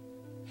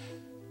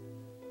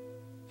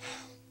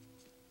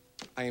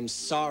 I am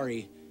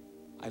sorry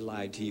I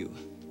lied to you.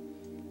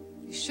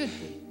 You should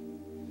be.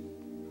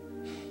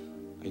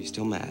 Are you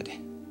still mad?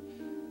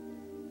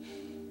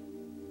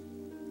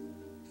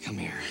 Come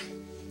here.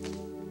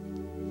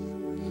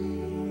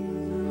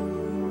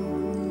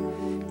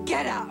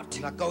 Get out!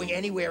 I'm not going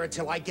anywhere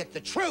until I get the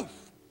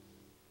truth.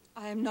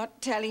 I am not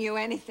telling you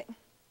anything.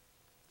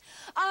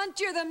 Aren't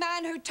you the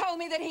man who told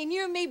me that he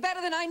knew me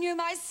better than I knew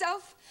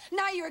myself?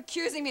 Now you're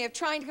accusing me of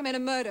trying to commit a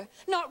murder.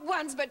 Not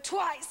once, but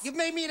twice. You've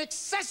made me an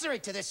accessory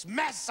to this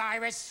mess,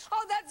 Iris.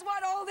 Oh, that's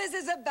what all this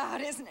is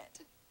about, isn't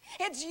it?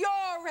 It's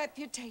your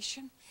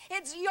reputation.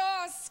 It's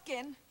your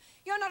skin.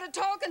 You're not at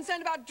all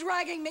concerned about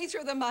dragging me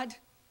through the mud.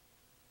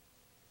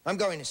 I'm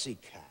going to see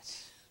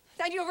Cass.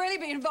 That you'll really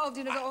be involved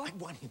in it all. I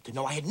want him to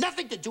know I had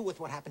nothing to do with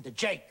what happened to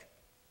Jake.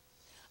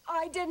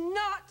 I did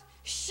not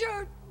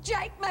shoot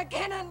Jake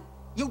McKinnon.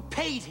 You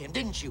paid him,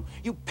 didn't you?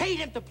 You paid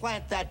him to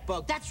plant that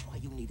bug. That's why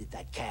you needed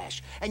that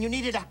cash. And you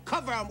needed a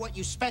cover on what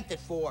you spent it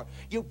for.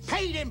 You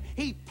paid him,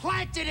 he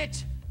planted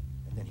it,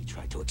 and then he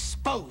tried to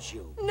expose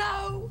you.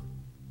 No!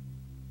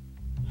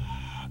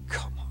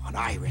 Come on,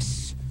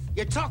 Iris.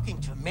 You're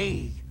talking to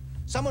me.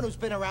 Someone who's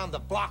been around the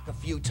block a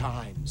few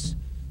times.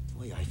 The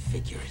way I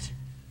figure it,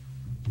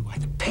 you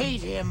either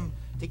paid him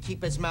to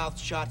keep his mouth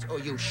shut, or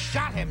you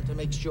shot him to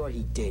make sure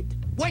he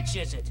did. Which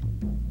is it?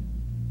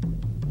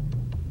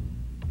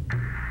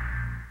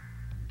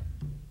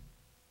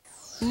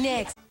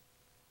 Next.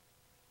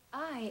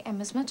 I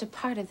am as much a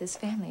part of this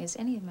family as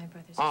any of my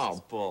brothers and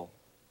sisters. Oh, bull.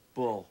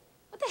 Bull.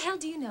 What the hell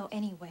do you know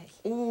anyway?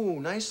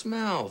 Ooh, nice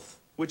mouth.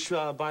 Which,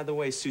 by the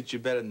way, suits you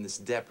better than this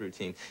Depp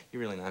routine.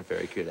 You're really not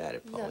very good at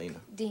it, Paulina.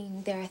 Look,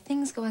 Dean, there are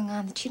things going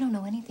on that you don't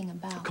know anything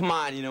about. Come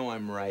on, you know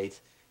I'm right.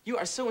 You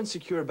are so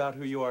insecure about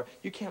who you are,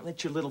 you can't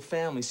let your little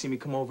family see me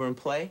come over and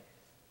play.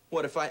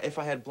 What, if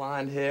I had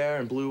blonde hair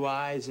and blue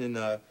eyes and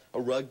a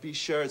rugby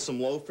shirt, some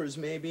loafers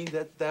maybe,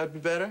 that would be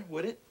better,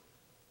 would it?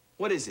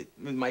 What is it?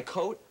 My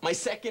coat? My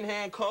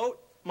second-hand coat?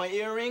 My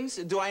earrings?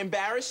 Do I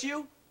embarrass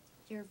you?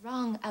 You're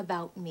wrong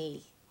about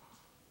me.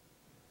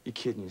 You're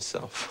kidding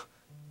yourself.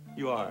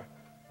 You are.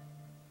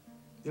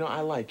 You know,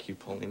 I like you,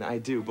 Paulina, I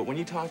do. But when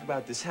you talk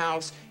about this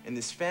house and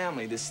this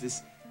family,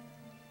 this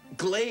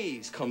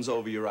glaze comes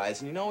over your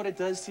eyes, and you know what it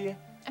does to you?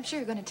 I'm sure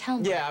you're going to tell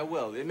me. Yeah, I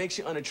will. It makes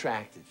you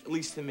unattractive, at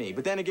least to me.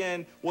 But then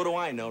again, what do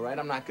I know, right?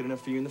 I'm not good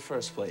enough for you in the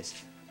first place.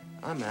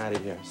 I'm out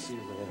of here. See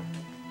you later.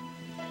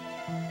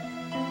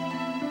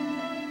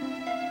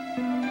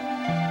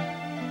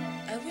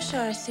 wish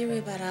our theory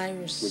about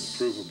Iris was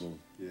provable,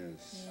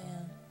 yes.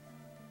 Yeah,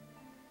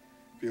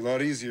 Be a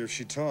lot easier if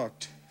she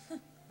talked.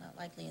 not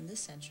likely in this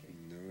century.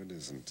 No, it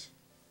isn't.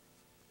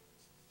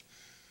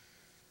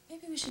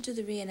 Maybe we should do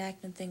the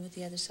reenactment thing with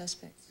the other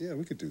suspects. Yeah,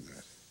 we could do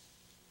that.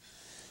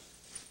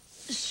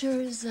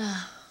 Sure is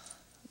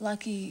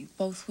lucky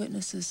both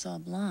witnesses saw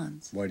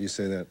blondes. Why do you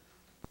say that?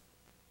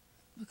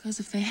 Because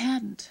if they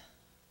hadn't,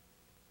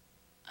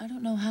 I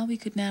don't know how we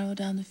could narrow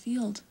down the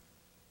field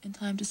in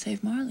time to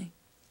save Marley.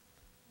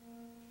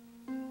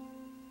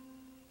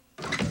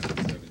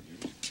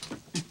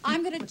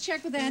 I'm going to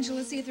check with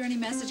Angela, see if there are any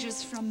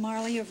messages from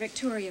Marley or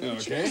Victoria.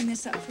 Would you Okay. hang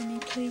this up for me,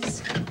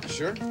 please?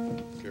 Sure.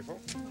 Careful.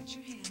 Watch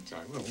your hand.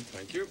 I will,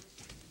 thank you.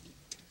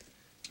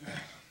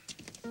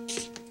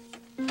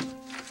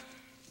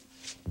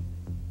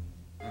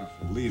 I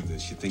don't believe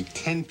this. You'd think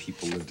 10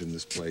 people lived in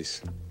this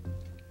place.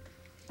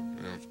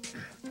 Rats.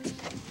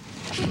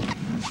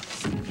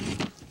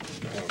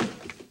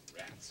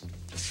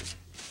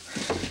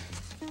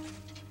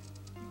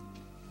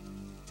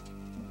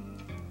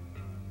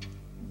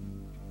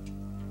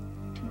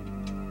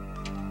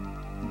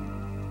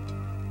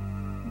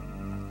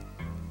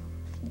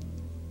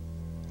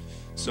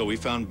 So we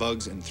found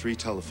bugs in 3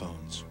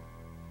 telephones.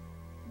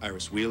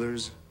 Iris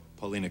Wheeler's,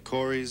 Paulina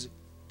Corey's.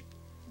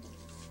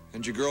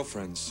 And your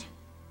girlfriend's.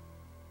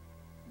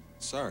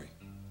 Sorry.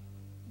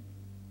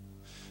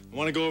 I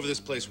want to go over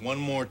this place one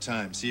more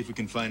time, see if we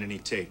can find any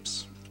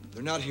tapes.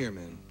 They're not here,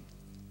 man.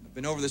 I've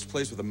been over this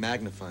place with a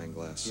magnifying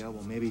glass. Yeah,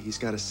 well, maybe he's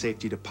got a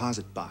safety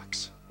deposit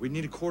box. We'd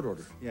need a court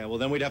order. Yeah, well,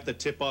 then we'd have to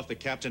tip off the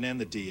captain and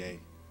the DA.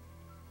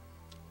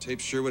 Tape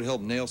sure would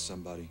help nail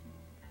somebody.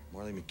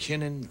 Marley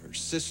McKinnon, her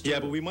sister. Yeah,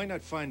 but we might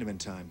not find him in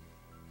time.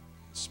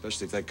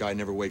 Especially if that guy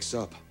never wakes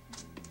up.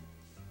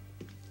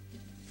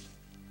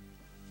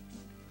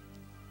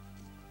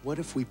 What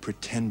if we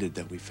pretended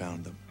that we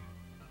found them?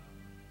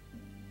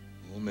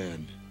 Oh,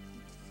 man.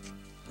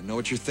 I know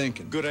what you're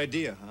thinking. Good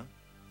idea, huh?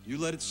 You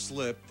let it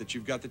slip that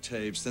you've got the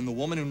tapes, then the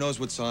woman who knows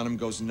what's on them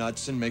goes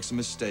nuts and makes a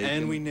mistake.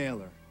 And we nail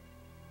her.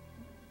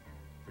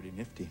 Pretty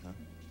nifty, huh?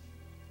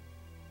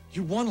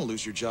 You want to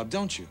lose your job,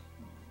 don't you?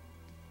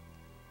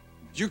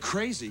 You're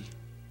crazy.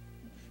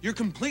 You're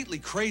completely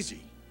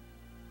crazy.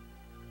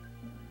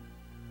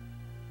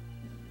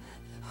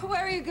 Where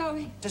are you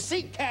going? To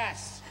see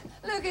Cass.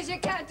 Lucas, you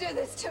can't do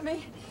this to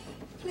me.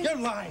 Please. You're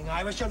lying,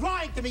 Iris. You're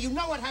lying to me. You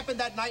know what happened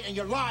that night, and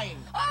you're lying.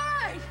 All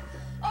right.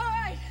 All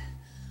right.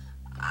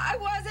 I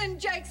was in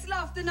Jake's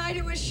loft the night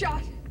it was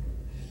shot.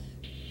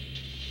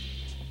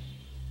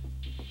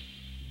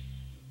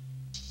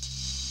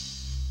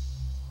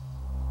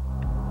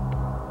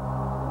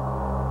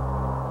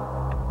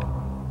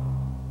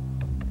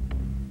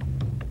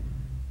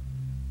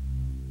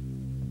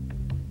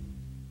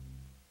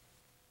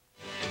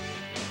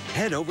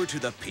 Head over to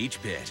the Peach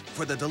Pit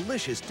for the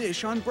delicious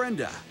dish on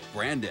Brenda,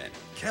 Brandon,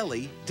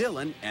 Kelly,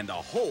 Dylan, and the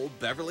whole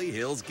Beverly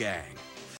Hills gang.